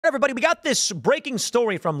Everybody, we got this breaking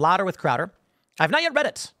story from Louder with Crowder. I've not yet read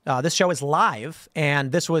it. This show is live,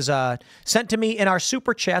 and this was sent to me in our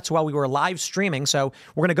super chats while we were live streaming. So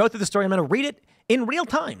we're going to go through the story. I'm going to read it in real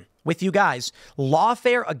time with you guys.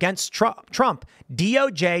 Lawfare against Trump.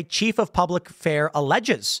 DOJ chief of public affair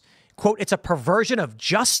alleges, quote, it's a perversion of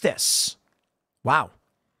justice. Wow.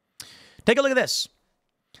 Take a look at this.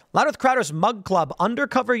 Louder with Crowder's Mug Club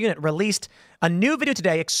undercover unit released a new video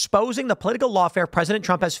today exposing the political lawfare President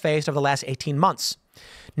Trump has faced over the last 18 months.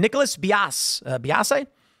 Nicholas Biase,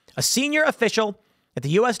 a senior official at the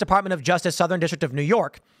U.S. Department of Justice, Southern District of New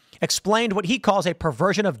York, explained what he calls a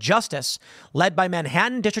perversion of justice led by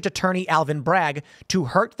Manhattan District Attorney Alvin Bragg to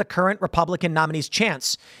hurt the current Republican nominee's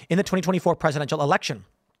chance in the 2024 presidential election.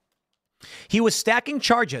 He was stacking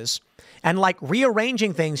charges and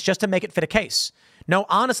rearranging things just to make it fit a case. No,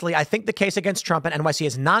 honestly, I think the case against Trump and NYC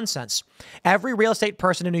is nonsense. Every real estate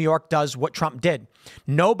person in New York does what Trump did.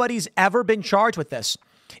 Nobody's ever been charged with this.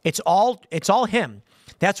 It's all him.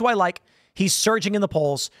 That's why, he's surging in the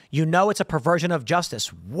polls. You know, it's a perversion of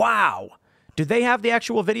justice. Wow. Do they have the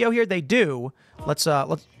actual video here? They do. Let's.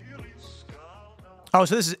 Oh,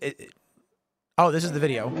 so this is. This is the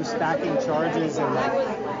video. You're stacking charges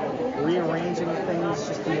and rearranging things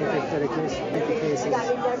just to make it fit a case. Make the case is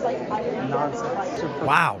nonsense.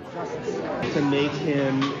 Wow. To make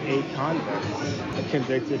him a convict, a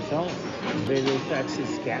convicted felon. It affects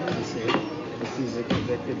his candidacy if he's a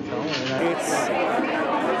convicted felon. It's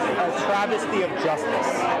a travesty of justice,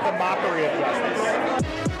 a mockery of justice.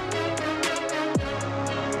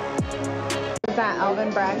 Is that Alvin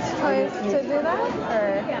Bragg's choice to do that,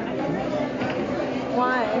 or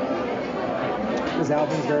why? Because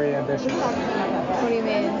Alvin's very ambitious. What do you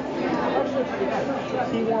mean?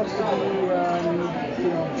 He wants to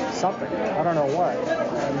be, something. I don't know what.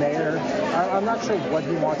 Mayor. I'm not sure what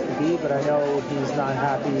he wants to be, but I know he's not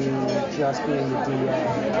happy just being the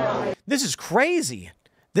DA. This is crazy.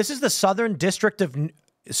 This is the Southern District of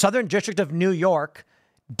New York,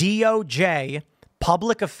 DOJ,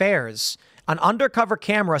 Public Affairs, an undercover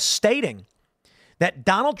camera stating that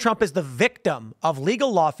Donald Trump is the victim of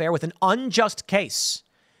legal lawfare with an unjust case.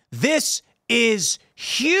 This is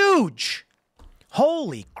huge.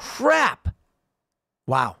 Holy crap.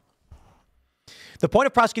 Wow. The point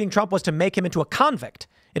of prosecuting Trump was to make him into a convict.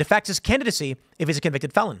 It affects his candidacy if he's a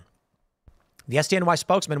convicted felon. The SDNY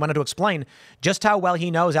spokesman went on to explain just how well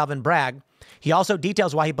he knows Alvin Bragg. He also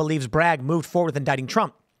details why he believes Bragg moved forward with indicting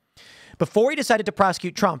Trump. Before he decided to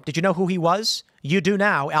prosecute Trump, did you know who he was? You do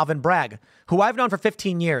now, Alvin Bragg, who I've known for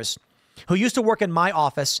 15 years, who used to work in my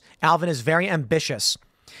office. Alvin is very ambitious.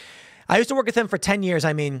 I used to work with him for 10 years.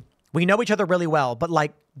 I mean, we know each other really well, but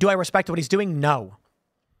do I respect what he's doing? No.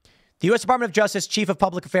 The U.S. Department of Justice Chief of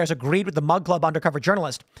Public Affairs agreed with the Mug Club undercover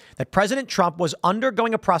journalist that President Trump was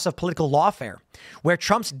undergoing a process of political lawfare, where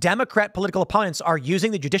Trump's Democrat political opponents are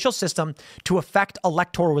using the judicial system to affect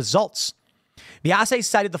electoral results. Biase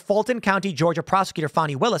cited the Fulton County, Georgia prosecutor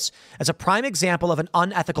Fani Willis as a prime example of an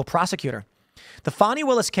unethical prosecutor. The Fani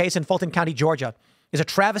Willis case in Fulton County, Georgia, is a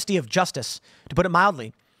travesty of justice, to put it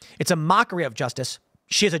mildly. It's a mockery of justice.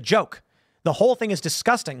 She is a joke. The whole thing is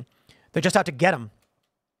disgusting. They're just out to get him,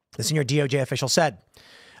 the senior DOJ official said.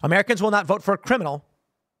 Americans will not vote for a criminal.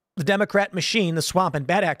 The Democrat machine, the swamp, and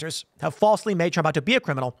bad actors have falsely made Trump out to be a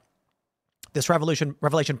criminal. This revelation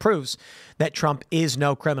proves that Trump is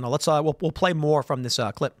no criminal. Let's we'll play more from this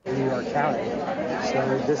clip. New York County.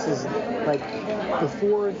 So this is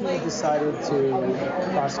before he decided to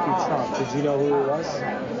prosecute Trump. Did you know who he was?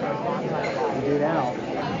 You do now.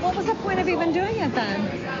 What was the point of even doing it then?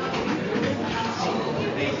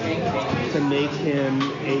 To make him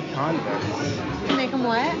a convict. To make him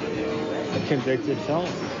what? A convicted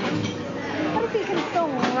felon. What if he can still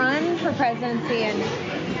run for presidency and...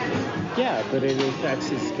 Yeah, but it affects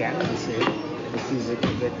his candidacy if he's a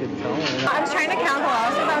convicted felon. I was trying to count who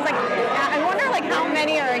else, because I was I wonder how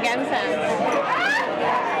many are against him.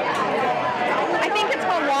 I think it's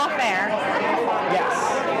called lawfare. Yes.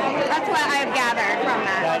 That's what I've gathered from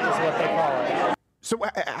that. That is what they call it. So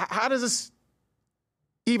how does this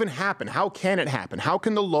even happen? How can it happen? How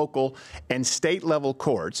can the local and state level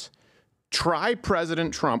courts try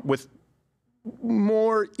President Trump with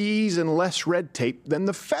more ease and less red tape than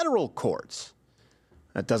the federal courts?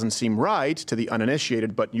 That doesn't seem right to the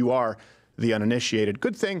uninitiated, but you are the uninitiated.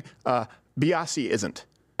 Good thing Biase isn't.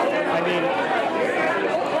 I mean,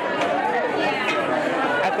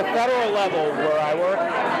 at the federal level where I work,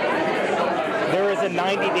 there is a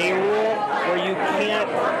 90-day rule where you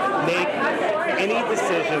can't make any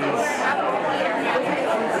decisions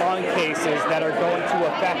on cases that are going to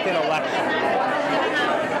affect an election.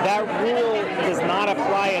 that rule does not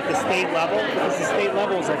apply at the state level because the state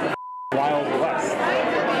level is like the Wild West.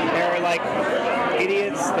 They're like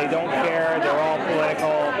idiots. They don't care. They're all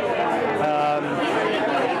political.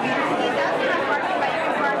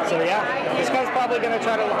 So yeah, this guy's probably going to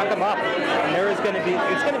try to lock him up, and it's going to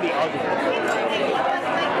be ugly.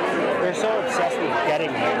 They're so obsessed with getting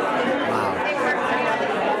him. Wow.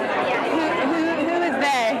 Who is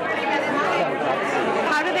they?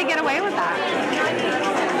 How do they get away with that?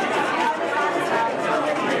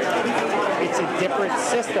 It's a different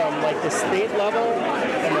system. Like the state level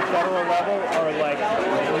and the federal level are like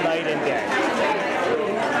night and day.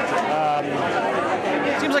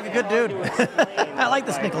 Seems like a good dude. I like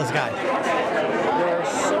this Nicholas guy. There are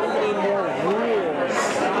so many more rules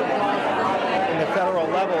in the federal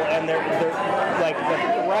level, and they're like the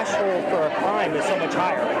threshold for a crime is so much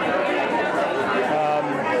higher.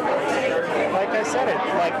 Like I said,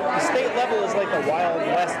 like the state level is like the Wild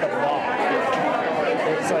West of law.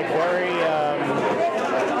 It's like very,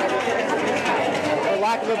 for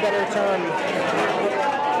lack of a better term,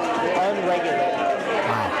 unregulated.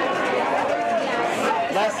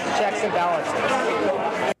 Less checks and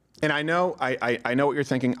balances. And I know what you're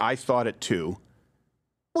thinking. I thought it too.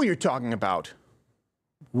 Well, you're talking about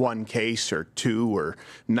one case or two or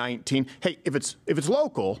 19. Hey, if it's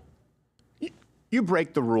local, you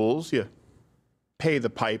break the rules, you pay the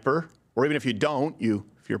piper, or even if you don't,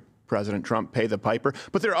 if you're President Trump, pay the piper.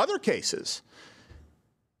 But there are other cases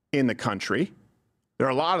in the country. There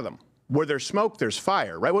are a lot of them. Where there's smoke, there's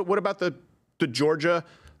fire, right? What about the Georgia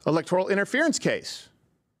electoral interference case?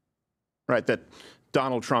 Right, that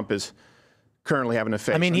Donald Trump is currently having to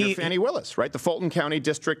face. I mean, Fannie Willis, right, the Fulton County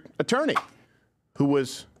District Attorney, who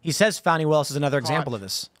was he says Fannie Willis is another example of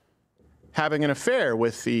this, having an affair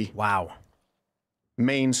with the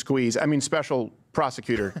main squeeze. I mean, special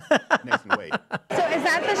prosecutor Nathan Wade. So is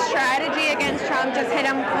that the strategy against Trump? Just hit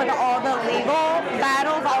him with all the legal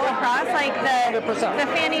battles all across, like the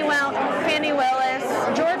Fannie Willis,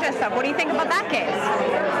 Georgia stuff. What do you think about that case?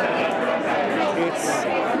 It's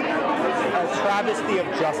a travesty of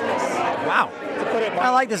justice. Wow. To put it I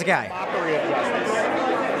like this guy. Mockery of justice.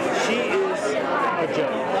 She is a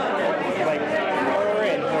joke. Like, her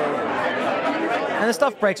and her. And this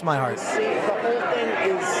stuff breaks my heart. The whole thing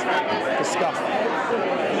is disgusting.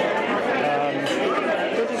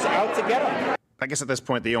 They're just out to get him. I guess at this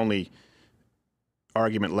point, the only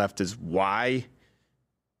argument left is why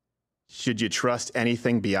should you trust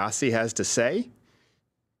anything Biasi has to say?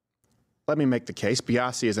 Let me make the case.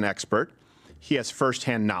 Biasi is an expert. He has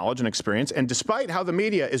firsthand knowledge and experience. And despite how the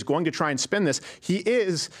media is going to try and spin this, he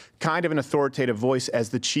is kind of an authoritative voice as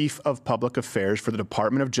the chief of public affairs for the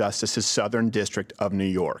Department of Justice's Southern District of New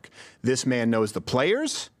York. This man knows the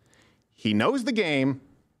players, he knows the game,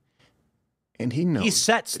 and he knows. He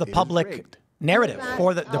sets the public narrative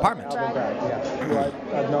for the department. Alvin Bragg, yeah,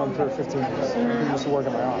 who I've known for 15 years. He used to work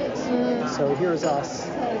in my office. So here's us,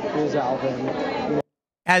 here's Alvin.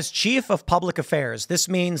 As chief of public affairs, this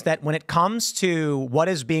means that when it comes to what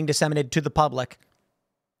is being disseminated to the public,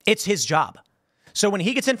 it's his job. So when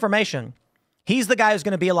he gets information, he's the guy who's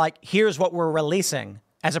going to be like, here's what we're releasing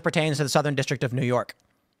as it pertains to the Southern District of New York.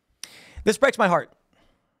 This breaks my heart.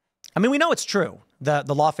 I mean, we know it's true, the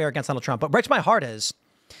lawfare against Donald Trump. What breaks my heart is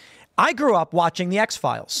I grew up watching the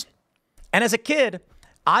X-Files. And as a kid,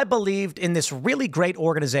 I believed in this really great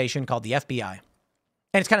organization called the FBI.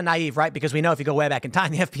 And it's kind of naive, right? Because we know if you go way back in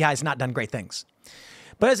time, the FBI has not done great things.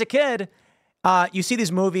 But as a kid, you see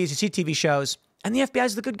these movies, you see TV shows, and the FBI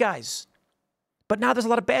is the good guys. But now there's a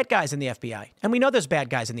lot of bad guys in the FBI. And we know there's bad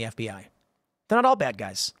guys in the FBI. They're not all bad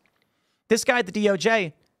guys. This guy at the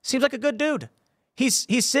DOJ seems like a good dude. He's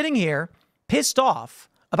sitting here pissed off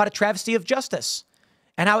about a travesty of justice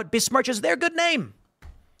and how it besmirches their good name.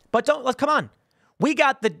 But come on. We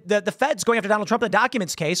got the feds going after Donald Trump in the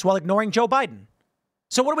documents case while ignoring Joe Biden.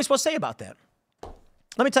 So what are we supposed to say about that?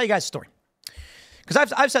 Let me tell you guys a story.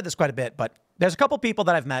 Because I've said this quite a bit, but there's a couple people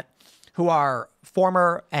that I've met who are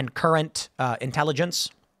former and current intelligence.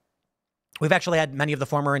 We've actually had many of the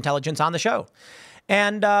former intelligence on the show.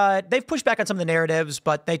 And they've pushed back on some of the narratives,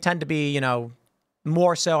 but they tend to be,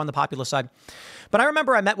 more so on the popular side. But I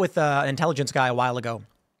remember I met with an intelligence guy a while ago.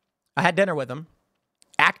 I had dinner with him.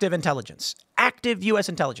 Active intelligence. Active U.S.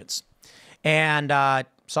 intelligence. And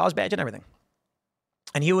saw his badge and everything.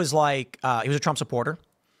 And he was like, he was a Trump supporter.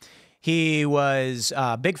 He was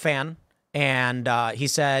a big fan. And he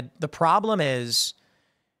said, the problem is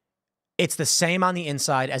it's the same on the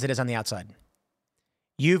inside as it is on the outside.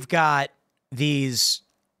 You've got these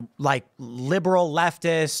like liberal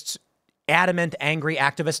leftists, adamant, angry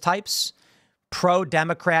activist types,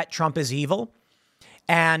 pro-Democrat, Trump is evil.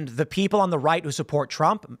 And the people on the right who support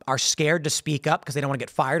Trump are scared to speak up because they don't want to get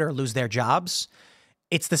fired or lose their jobs.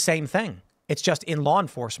 It's the same thing. It's just in law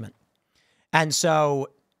enforcement. And so,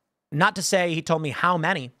 not to say he told me how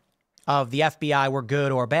many of the FBI were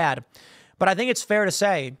good or bad, but I think it's fair to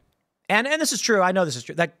say, and this is true, I know this is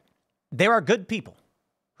true, that there are good people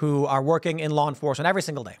who are working in law enforcement every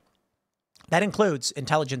single day. That includes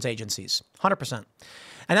intelligence agencies, 100%.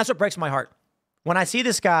 And that's what breaks my heart. When I see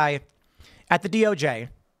this guy at the DOJ,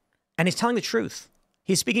 and he's telling the truth.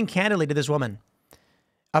 He's speaking candidly to this woman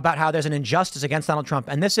about how there's an injustice against Donald Trump.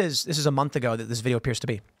 And this is a month ago that this video appears to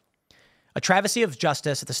be. A travesty of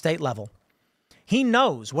justice at the state level. He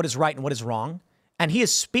knows what is right and what is wrong, and he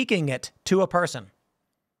is speaking it to a person.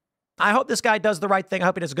 I hope this guy does the right thing. I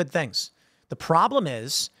hope he does good things. The problem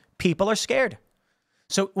is people are scared.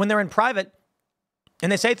 So when they're in private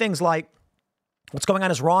and they say things like, what's going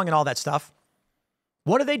on is wrong and all that stuff,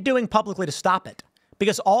 what are they doing publicly to stop it?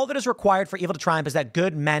 Because all that is required for evil to triumph is that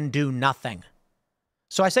good men do nothing.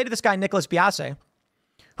 So I say to this guy, Nicholas Biase,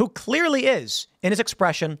 who clearly is, in his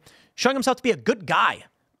expression, showing himself to be a good guy,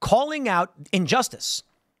 calling out injustice.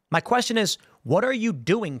 My question is, what are you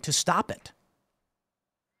doing to stop it?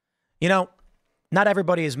 You know, not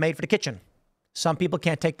everybody is made for the kitchen. Some people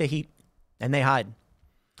can't take the heat, and they hide.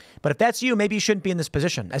 But if that's you, maybe you shouldn't be in this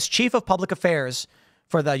position. As Chief of Public Affairs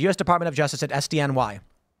for the U.S. Department of Justice at SDNY,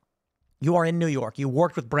 you are in New York. You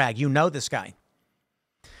worked with Bragg. You know this guy.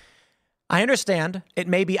 I understand it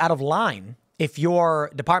may be out of line if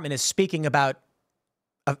your department is speaking about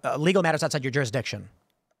legal matters outside your jurisdiction.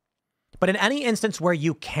 But in any instance where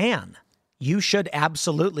you can, you should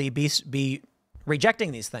absolutely be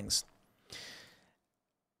rejecting these things.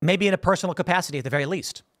 Maybe in a personal capacity at the very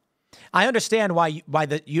least. I understand why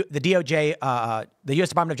the DOJ, the U.S.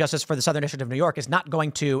 Department of Justice for the Southern District of New York, is not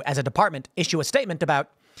going to, as a department, issue a statement about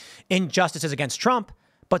injustices against Trump,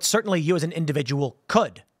 but certainly you as an individual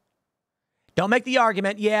could. Don't make the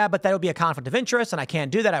argument, yeah, but that would be a conflict of interest and I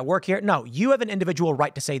can't do that. I work here. No, you have an individual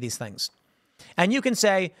right to say these things. And you can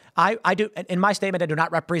say, I do, in my statement, I do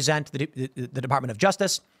not represent the Department of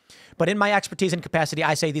Justice, but in my expertise and capacity,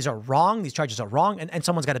 I say these are wrong, these charges are wrong, and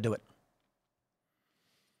someone's got to do it.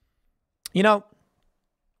 You know,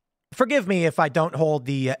 forgive me if I don't hold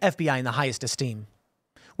the FBI in the highest esteem.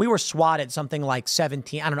 We were swatted something like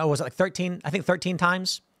 17, I don't know, was it like 13? I think 13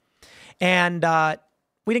 times. And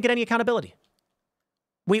we didn't get any accountability.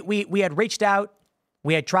 We had reached out.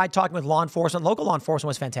 We had tried talking with law enforcement. Local law enforcement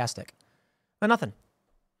was fantastic. But nothing.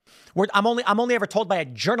 I'm only ever told by a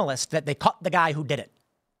journalist that they caught the guy who did it.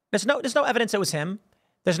 There's no evidence it was him.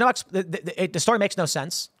 There's no the story makes no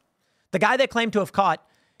sense. The guy they claim to have caught,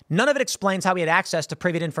 none of it explains how he had access to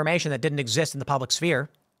private information that didn't exist in the public sphere.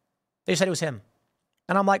 They said it was him.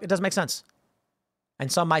 And I'm like, it doesn't make sense.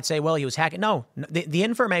 And some might say, well, he was hacking. No, the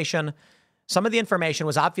information, some of the information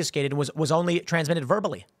was obfuscated and was only transmitted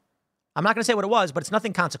verbally. I'm not going to say what it was, but it's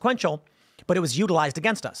nothing consequential, but it was utilized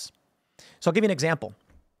against us. So I'll give you an example.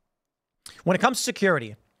 When it comes to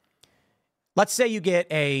security, let's say you get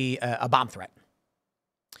a bomb threat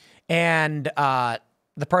and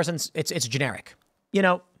the person's, it's generic. You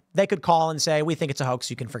know, they could call and say, we think it's a hoax.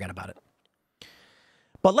 You can forget about it.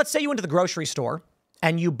 But let's say you went to the grocery store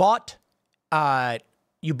and you bought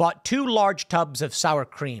 2 large tubs of sour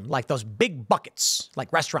cream, like those big buckets,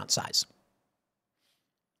 like restaurant size.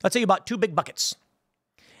 Let's say you bought 2 big buckets.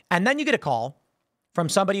 And then you get a call from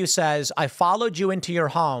somebody who says, I followed you into your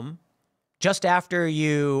home just after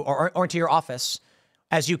you, or into your office,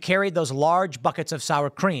 as you carried those large buckets of sour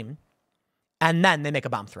cream. And then they make a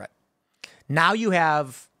bomb threat. Now you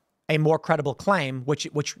have a more credible claim, which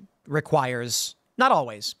requires, not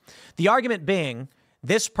always, the argument being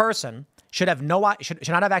this person should not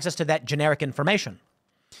have access to that generic information.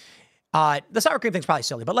 The sour cream thing's probably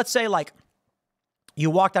silly, but let's say like you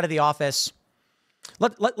walked out of the office.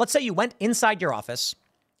 Let's say you went inside your office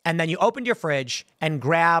and then you opened your fridge and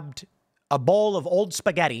grabbed a bowl of old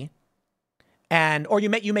spaghetti or you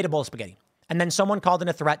made a bowl of spaghetti. And then someone called in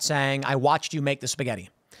a threat saying, I watched you make the spaghetti.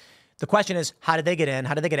 The question is, how did they get in?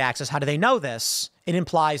 How did they get access? How do they know this? It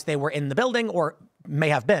implies they were in the building or may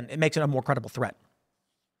have been. It makes it a more credible threat.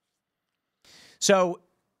 So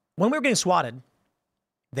when we were getting swatted,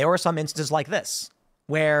 there were some instances like this,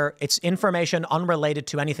 where it's information unrelated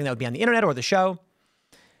to anything that would be on the internet or the show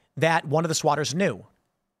that one of the swatters knew,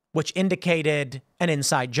 which indicated an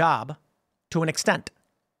inside job to an extent.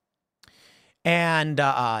 And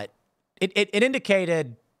it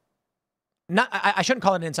indicated, I shouldn't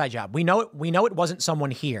call it an inside job. We know it wasn't someone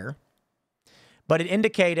here, but it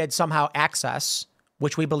indicated somehow access,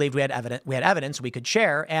 which we believed we had evidence we could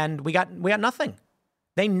share, and we got nothing.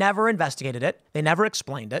 They never investigated it. They never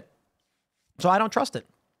explained it. So I don't trust it.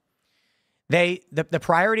 The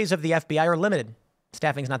priorities of the FBI are limited.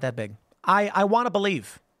 Staffing's not that big. I want to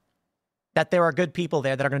believe that there are good people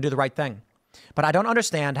there that are going to do the right thing. But I don't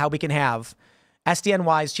understand how we can have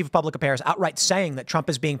SDNY's chief of public affairs outright saying that Trump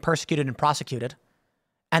is being persecuted and prosecuted,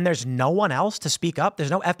 and there's no one else to speak up.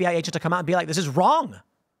 There's no FBI agent to come out and be like, this is wrong.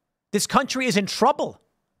 This country is in trouble.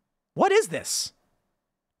 What is this?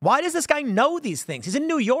 Why does this guy know these things? He's in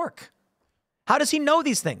New York. How does he know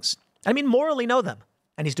these things? I mean, morally know them,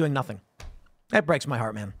 and he's doing nothing. That breaks my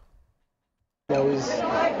heart, man. Knows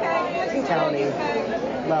county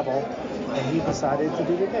level, and he decided to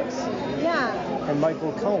do the case. Yeah. And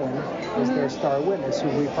Michael Cohen was their star witness who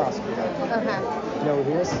we prosecuted. Okay. You know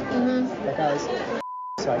who he is? Mm-hmm. That guy's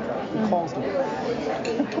psycho. He calls me.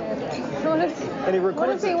 And he records what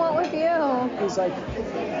does he want with you? He's like,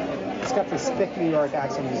 he's got this thick New York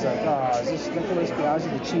accent. He's like, is this Nicholas Biaggi,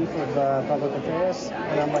 the chief of public affairs?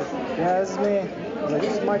 And I'm like, yeah, this is me. He's like,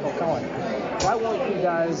 this is Michael Cohen. Why won't you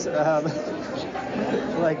guys,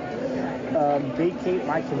 vacate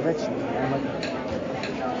my conviction? And I'm like,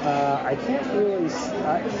 I can't really,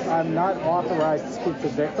 I'm not authorized to speak to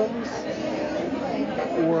victims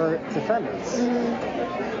or defendants,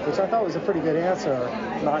 which I thought was a pretty good answer,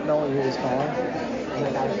 not knowing who was calling.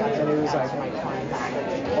 And he was like,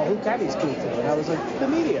 well, who can he speak to? And I was like, the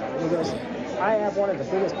media. And he goes, I have one of the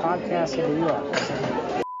biggest podcasts in New York.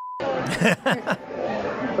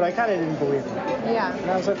 But I kind of didn't believe him. Yeah. And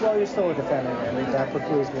I was like, well, you're still a defendant, and that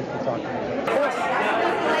precludes me from talking to you. Of course.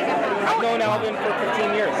 I've known Alvin for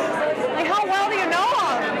 15 years. Like, how well do you know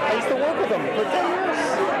him? I used to work with him for 10 years.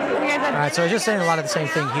 All right, so he's just saying a lot of the same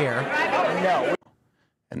thing here. No.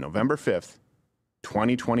 And November 5th,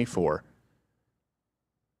 2024,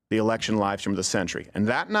 the election live stream of the century. And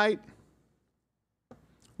that night,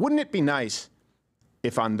 wouldn't it be nice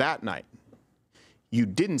if on that night you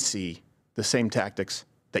didn't see the same tactics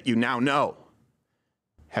that you now know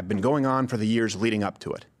have been going on for the years leading up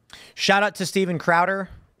to it? Shout out to Steven Crowder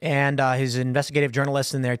and his investigative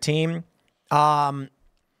journalists and their team. I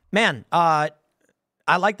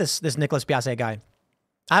like this Nicholas Biaggi guy.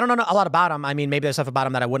 I don't know a lot about him. I mean, maybe there's stuff about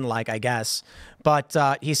him that I wouldn't like, I guess. But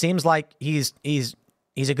he seems like he's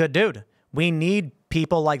a good dude. We need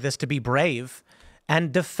people like this to be brave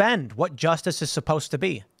and defend what justice is supposed to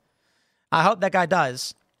be. I hope that guy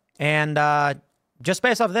does. And just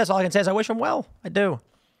based off of this, all I can say is I wish him well. I do.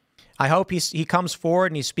 I hope he comes forward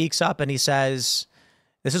and he speaks up and he says,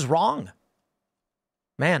 this is wrong.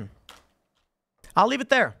 Man. I'll leave it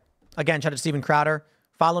there. Again, shout out to Steven Crowder.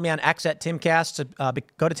 Follow me on X at Timcast.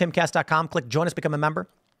 Go to timcast.com, click join us, become a member.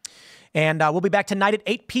 And we'll be back tonight at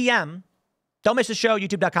 8 p.m. Don't miss the show,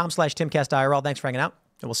 youtube.com/TimcastIRL. Thanks for hanging out,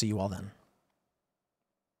 and we'll see you all then.